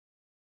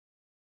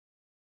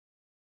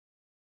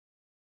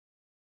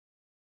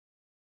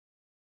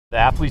The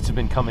athletes have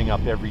been coming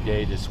up every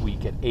day this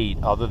week at 8,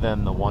 other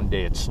than the one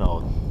day it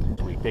snowed.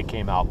 This week they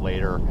came out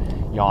later.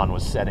 Jan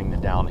was setting the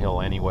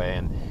downhill anyway,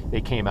 and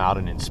they came out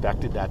and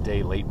inspected that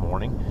day late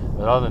morning.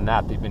 But other than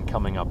that, they've been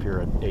coming up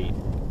here at 8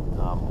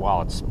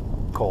 while it's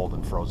cold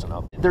and frozen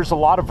up. There's a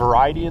lot of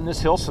variety in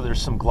this hill, so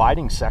there's some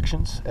gliding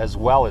sections as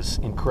well as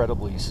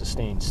incredibly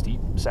sustained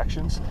steep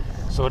sections.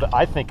 So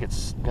I think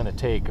it's going to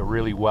take a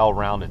really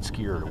well-rounded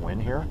skier to win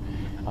here.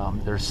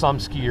 There's some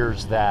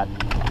skiers that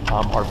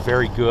are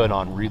very good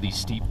on really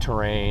steep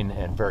terrain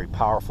and very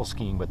powerful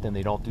skiing, but then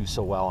they don't do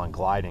so well on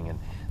gliding. And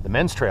the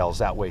men's trail is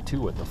that way too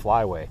with the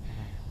flyway.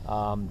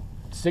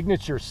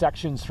 Signature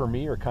sections for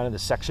me are kind of the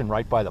section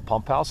right by the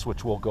pump house,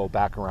 which we'll go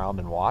back around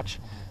and watch.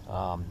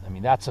 I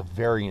mean, that's a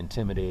very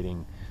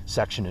intimidating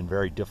section and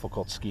very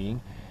difficult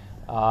skiing.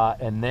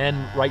 And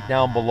then right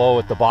down below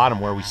at the bottom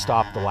where we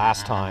stopped the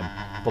last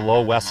time,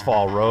 below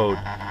Westfall Road,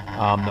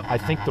 I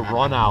think the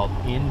run out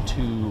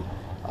into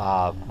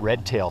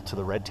Red Tail to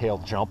the Red Tail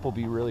jump will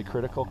be really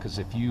critical, because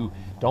if you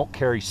don't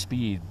carry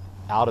speed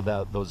out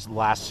of those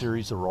last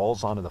series of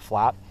rolls onto the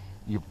flat,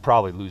 you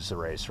probably lose the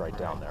race right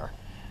down there.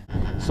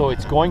 So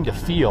it's going to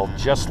feel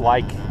just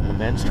like the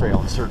men's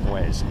trail in certain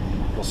ways.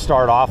 You'll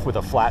start off with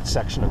a flat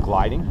section of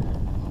gliding,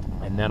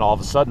 and then all of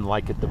a sudden,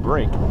 like at the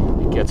brink,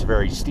 it gets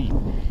very steep.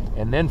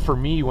 And then for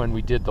me, when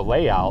we did the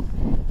layout,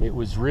 it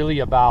was really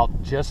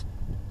about just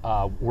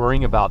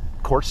worrying about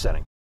course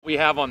setting. What we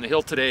have on the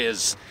hill today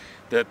is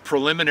the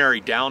preliminary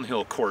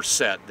downhill course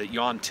set that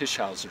Jan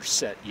Tischhauser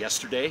set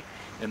yesterday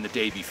and the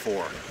day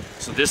before.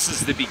 So this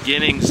is the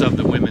beginnings of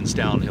the women's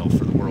downhill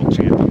for the World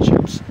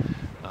Championships.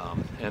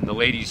 And the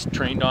ladies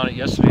trained on it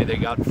yesterday. They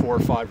got 4 or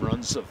 5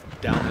 runs of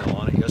downhill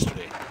on it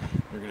yesterday.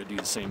 They're going to do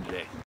the same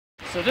today.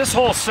 So this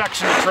whole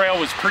section of trail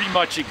was pretty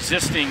much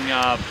existing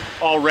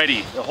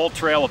already. The whole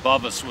trail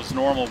above us was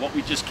normal. What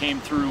we just came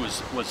through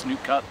was new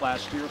cut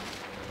last year.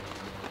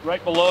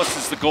 Right below us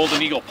is the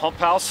Golden Eagle Pump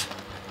House.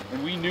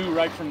 And we knew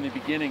right from the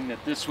beginning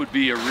that this would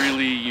be a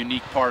really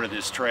unique part of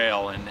this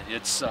trail. And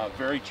it's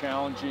very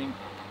challenging.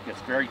 It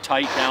gets very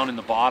tight down in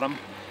the bottom.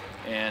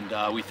 And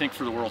we think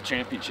for the World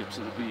Championships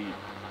it'll be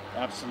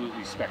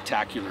absolutely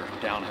spectacular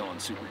downhill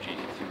and Super G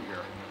through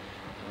here.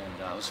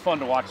 And it was fun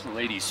to watch the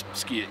ladies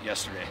ski it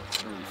yesterday.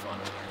 It's really fun.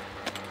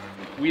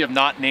 We have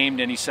not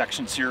named any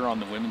sections here on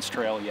the women's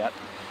trail yet,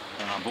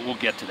 but we'll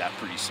get to that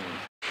pretty soon.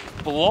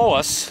 Below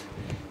us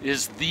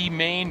is the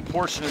main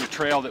portion of the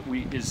trail that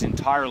is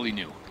entirely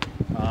new.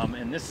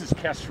 And this is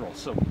Kestrel.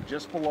 So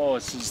just below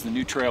us is the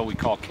new trail we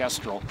call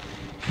Kestrel.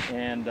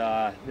 And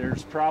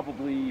there's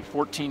probably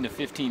 14 to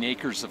 15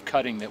 acres of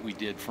cutting that we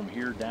did from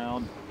here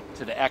down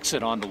to the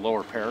exit onto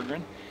Lower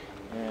Peregrine.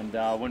 And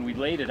when we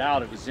laid it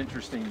out, it was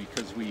interesting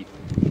because we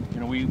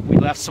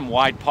left some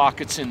wide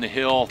pockets in the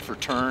hill for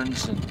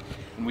turns,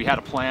 and we had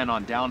a plan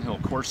on downhill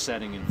course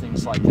setting and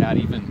things like that,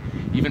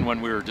 even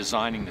when we were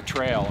designing the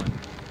trail.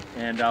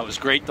 And it was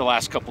great the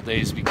last couple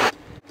days, because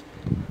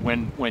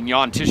when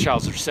Jan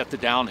Tischhauser set the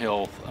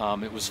downhill,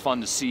 it was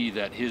fun to see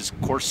that his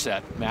course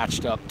set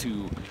matched up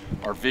to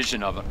our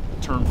vision of it,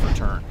 turn for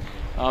turn.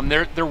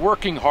 They're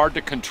working hard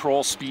to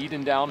control speed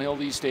in downhill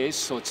these days,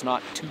 so it's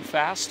not too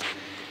fast.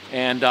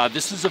 And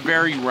this is a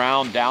very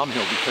round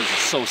downhill because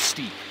it's so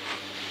steep,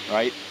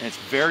 right? And it's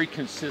very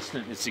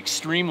consistent. It's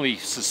extremely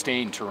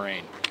sustained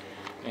terrain.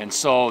 And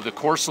so the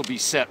course will be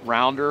set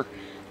rounder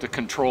to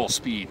control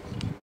speed.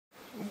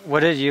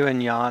 What did you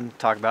and Jan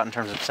talk about in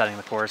terms of setting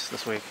the course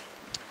this week?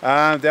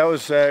 That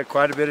was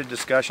quite a bit of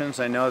discussions.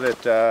 I know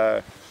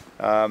that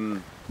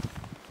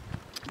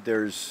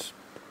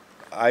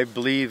I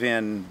believe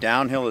in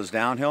downhill is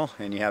downhill,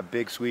 and you have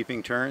big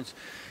sweeping turns,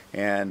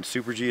 and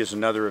Super G is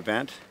another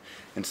event.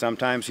 And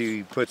sometimes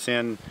he puts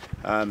in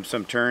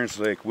some turns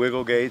like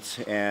wiggle gates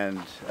and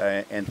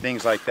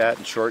things like that,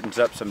 and shortens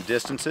up some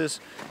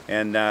distances,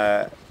 and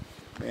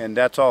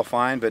that's all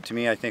fine. But to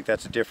me, I think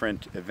that's a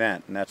different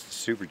event, and that's the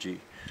Super G.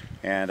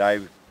 And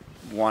I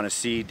want to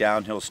see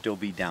downhill still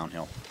be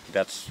downhill.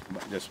 That's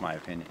my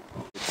opinion.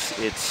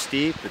 It's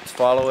steep, it's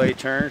follow-away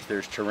turns,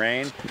 there's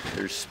terrain,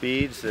 there's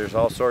speeds, there's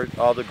all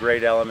the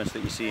great elements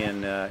that you see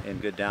in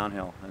good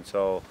downhill. And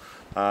so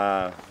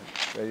I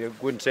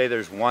wouldn't say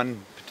there's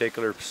one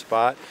particular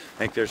spot. I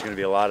think there's going to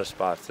be a lot of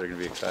spots that are going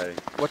to be exciting.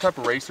 What type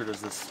of racer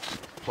does this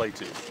play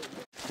to?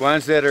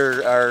 Ones that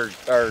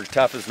are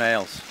tough as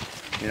nails.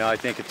 You know, I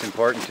think it's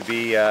important to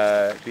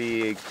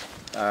be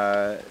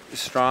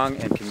strong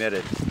and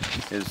committed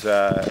is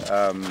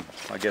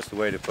I guess the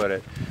way to put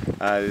it.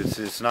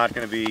 It's not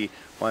going to be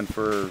one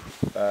for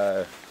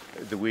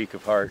the weak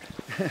of heart.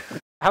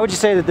 How would you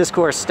say that this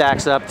course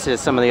stacks up to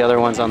some of the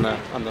other ones on the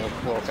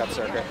World Cup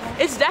circuit?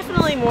 It's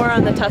definitely more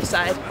on the tough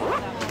side.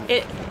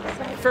 It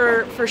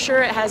for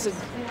sure it has a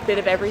bit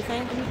of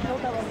everything,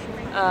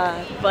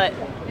 but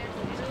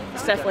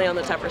it's definitely on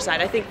the tougher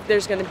side. I think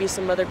there's going to be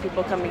some other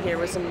people coming here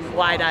with some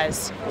wide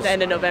eyes at the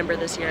end of November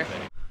this year.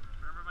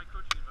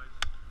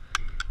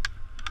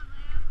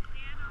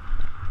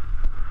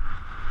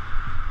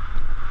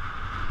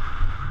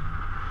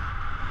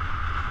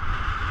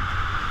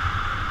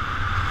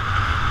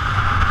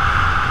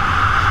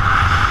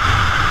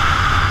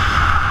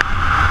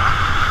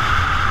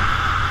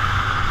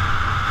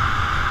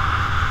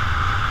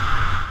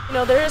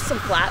 know, there is some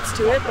flats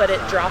to it, but it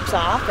drops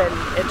off and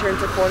it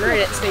turns a corner and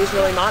it stays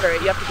really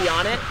moderate. You have to be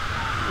on it.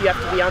 You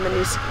have to be on the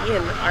new ski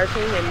and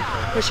arcing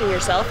and pushing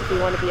yourself if you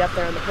want to be up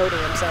there on the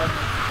podium. So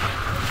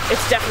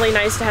it's definitely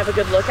nice to have a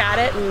good look at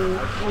it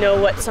and know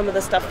what some of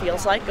the stuff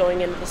feels like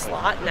going into the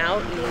slot and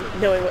out,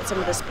 and knowing what some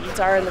of the speeds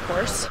are in the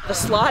course. The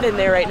slot in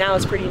there right now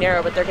is pretty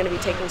narrow, but they're going to be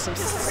taking some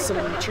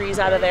trees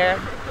out of there.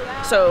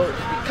 So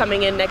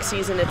coming in next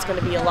season, it's going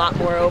to be a lot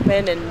more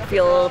open and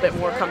feel a little bit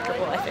more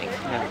comfortable, I think.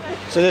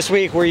 Yeah. So this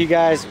week, were you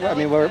guys, I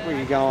mean, were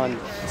you going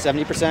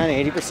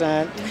 70%,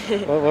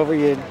 80%? What were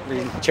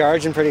you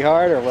charging pretty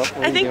hard, or what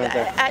were you doing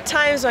there? I think at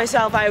times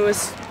myself, I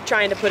was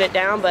trying to put it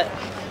down, but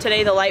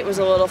today the light was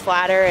a little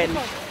flatter and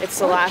it's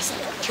the last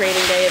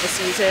training day of the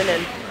season,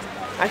 and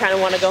I kind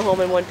of want to go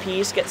home in one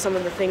piece, get some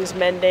of the things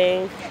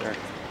mending,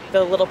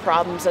 the little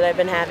problems that I've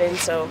been having.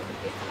 So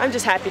I'm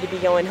just happy to be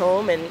going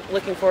home and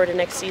looking forward to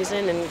next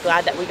season, and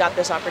glad that we got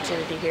this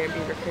opportunity here in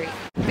Beaver Creek.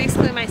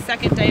 Basically my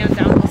second day on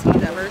downhill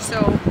skis ever,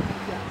 so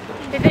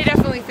they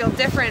definitely feel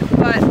different,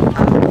 but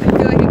I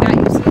feel like I got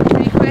used to them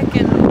pretty quick,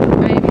 and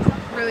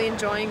I'm really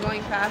enjoying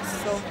going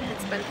fast, so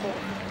it's been cool.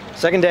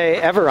 Second day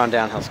ever on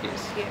downhill skis?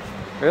 Yeah.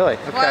 Really?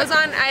 Okay. Well,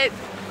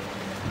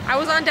 I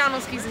was on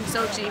downhill skis in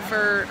Sochi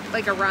for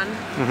like a run,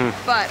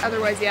 but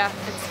otherwise, yeah,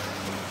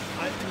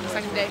 it's the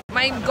second day.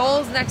 My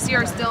goals next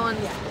year are still in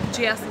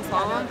GS and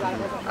slalom,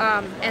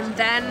 and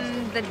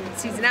then the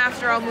season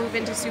after I'll move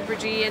into Super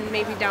G and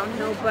maybe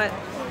downhill, but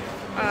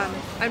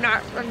I'm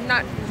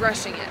not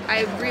rushing it.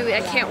 I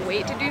can't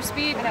wait to do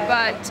speed,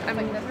 but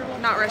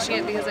I'm not rushing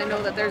it because I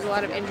know that there's a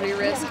lot of injury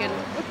risk, and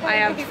I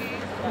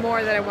have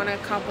more that I want to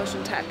accomplish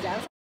in tech.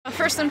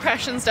 First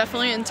impression's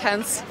definitely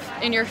intense,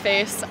 in your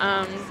face. You're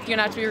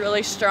gonna have to be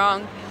really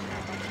strong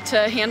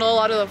to handle a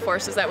lot of the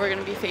forces that we're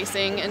gonna be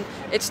facing, and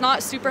it's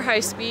not super high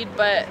speed,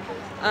 but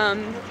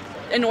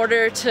in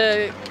order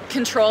to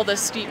control the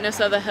steepness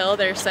of the hill,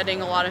 they're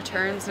setting a lot of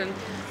turns, and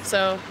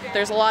so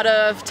there's a lot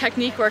of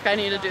technique work I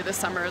need to do this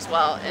summer as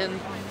well. And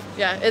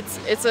yeah,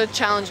 it's a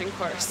challenging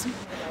course.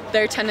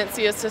 Their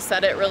tendency is to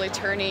set it really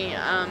turny,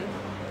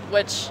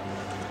 which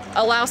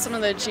allows some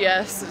of the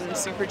GS and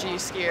Super G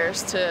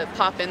skiers to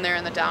pop in there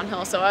in the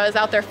downhill. So I was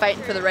out there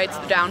fighting for the rights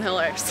of the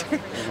downhillers.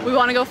 We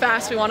want to go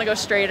fast, we want to go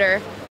straighter.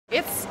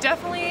 It's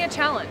definitely a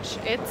challenge.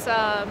 It's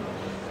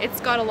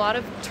got a lot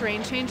of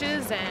terrain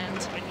changes,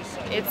 and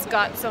it's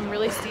got some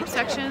really steep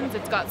sections,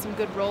 it's got some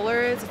good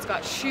rollers, it's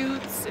got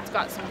chutes, it's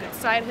got some good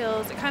side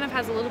hills. It kind of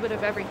has a little bit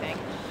of everything.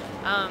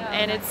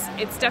 And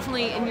it's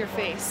definitely in your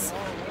face.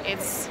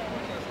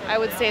 I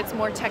would say it's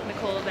more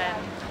technical than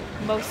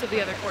most of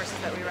the other courses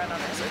that we run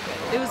on our circuit.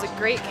 It was a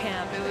great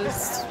camp. It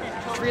was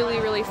really,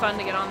 really fun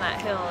to get on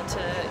that hill,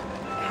 to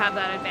have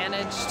that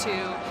advantage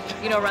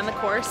to, run the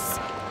course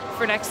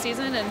for next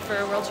season and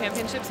for World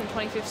Championships in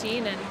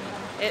 2015, and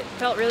it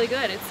felt really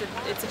good.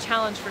 It's a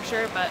challenge for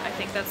sure, but I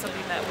think that's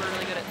something that we're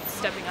really good at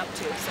stepping up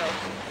to, so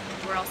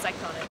we're all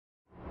psyched on it.